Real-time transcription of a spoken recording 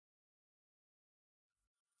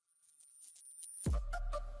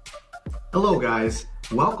Hello guys,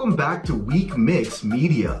 welcome back to Week Mix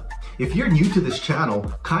Media. If you're new to this channel,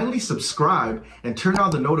 kindly subscribe and turn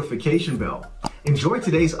on the notification bell. Enjoy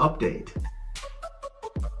today's update.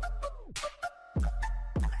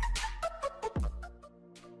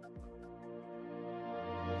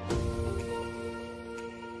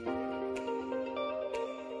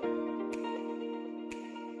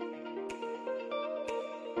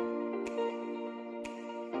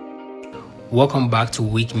 Welcome back to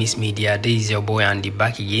Week Miss Media. This is your boy Andy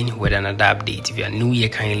back again with another update. If you are new here,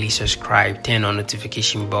 kindly subscribe, turn on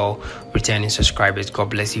notification bell. Returning subscribers, God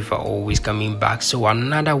bless you for always coming back. So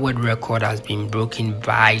another world record has been broken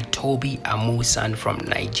by Tobi Amusan from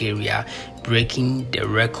Nigeria, breaking the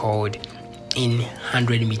record in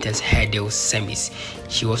 100 meters hurdle semis.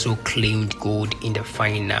 She also claimed gold in the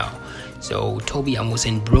final. So Tobi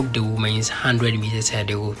Amusan broke the women's 100 meters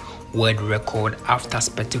hurdle world record after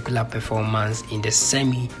spectacular performance in the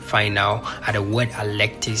semi-final at the World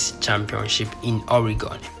Athletics Championship in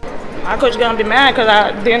Oregon. My coach gonna be mad because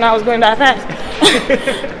I didn't know I was going that fast.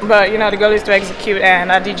 But you know, the goal is to execute,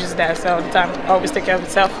 and I did just that. So the time always take care of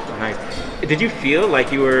itself. Nice. Did you feel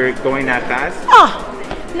like you were going that fast? Oh,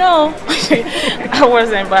 no, I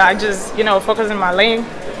wasn't. But I just, you know, focus in my lane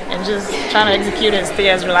and just trying to execute and stay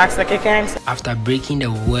as relaxed as I can. After breaking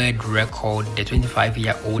the world record, the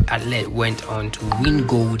 25-year-old athlete went on to win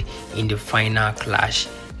gold in the final clash.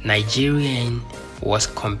 Nigerian was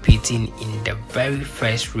competing in the very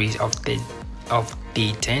first race of day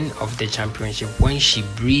 10 of the championship when she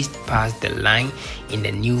breezed past the line in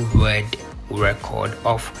the new world record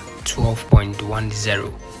of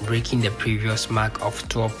 12.10, breaking the previous mark of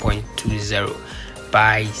 12.20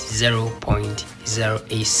 by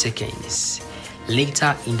 0.08 seconds.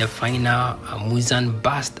 Later in the final, Amusan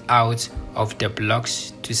burst out of the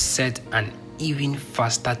blocks to set an even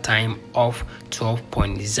faster time of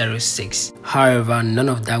 12.06. However, none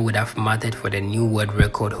of that would have mattered for the new world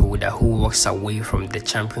record holder, who walks away from the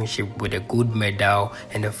championship with a gold medal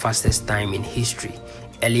and the fastest time in history.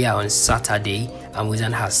 Earlier on Saturday,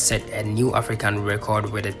 Amusan has set a new African record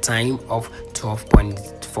with a time of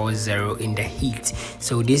 12.40 in the heat.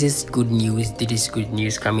 So this is good news. This is good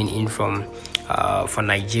news coming in from for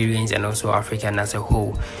Nigerians and also African as a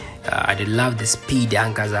whole. I love the speed.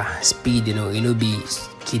 Ankaza speed, you know, be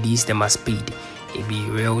kiddies them as speed. It be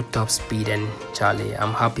real top speed, and Charlie,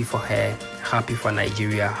 I'm happy for her, happy for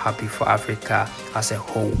Nigeria, happy for Africa as a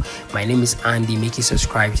whole. My name is Andy. Make you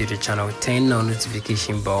subscribe to the channel, turn on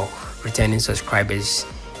notification bell. Returning subscribers,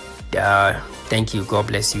 thank you. God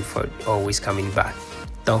bless you for always coming back.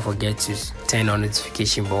 Don't forget to turn on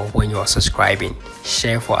notification bell when you are subscribing.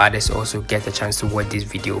 Share for others also get a chance to watch this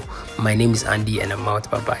video. My name is Andy and I'm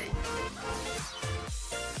out. Bye bye.